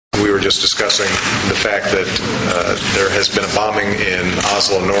just discussing the fact that there has been a bombing in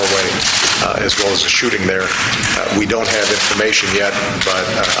Oslo, Norway, as well as a shooting there. We don't have information yet, but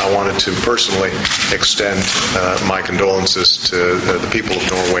I wanted to personally extend my condolences to the people of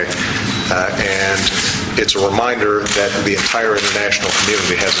Norway. And it's a reminder that the entire international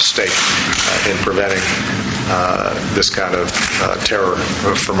community has a stake in preventing this kind of terror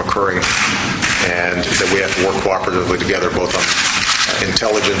from occurring, and that we have to work cooperatively together, both on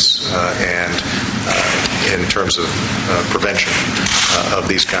intelligence and in terms of prevention of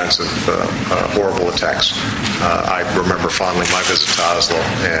these kinds of horrible attacks. I remember fondly my visit to Oslo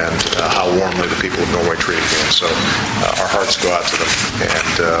and how warmly the people of Norway treated me, and so our hearts go out to them,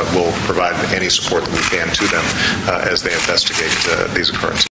 and we'll provide any support that we can to them as they investigate these occurrences.